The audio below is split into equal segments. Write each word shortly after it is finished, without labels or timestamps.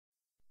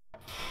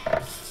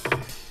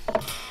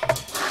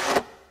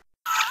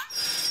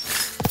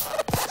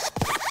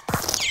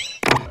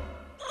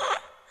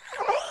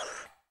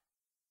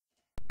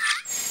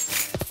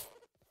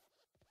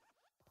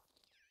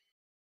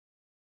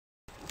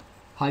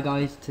Hi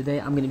guys,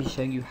 today I'm going to be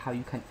showing you how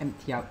you can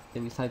empty out the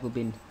recycle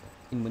bin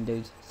in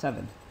Windows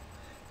 7.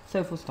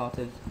 So for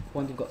starters,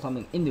 once you've got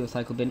something in the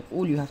recycle bin,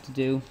 all you have to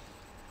do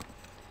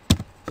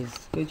is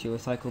go to your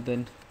recycle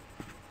bin,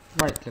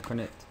 right click on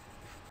it,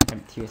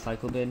 empty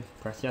recycle bin,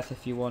 press yes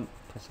if you want,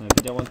 press no if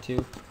you don't want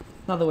to.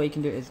 Another way you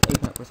can do it is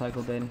open up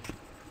recycle bin,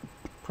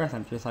 press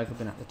empty recycle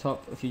bin at the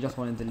top. If you just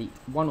want to delete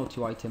one or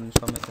two items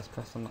from it, just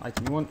press on the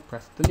item you want,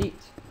 press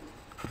delete,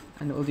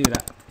 and it will do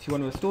that. If you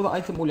want to restore the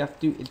item, all you have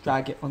to do is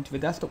drag it onto the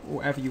desktop or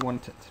wherever you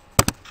want it.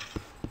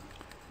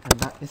 And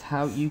that is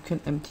how you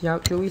can empty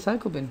out your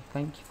recycle bin.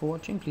 Thank you for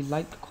watching. Please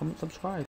like, comment, subscribe.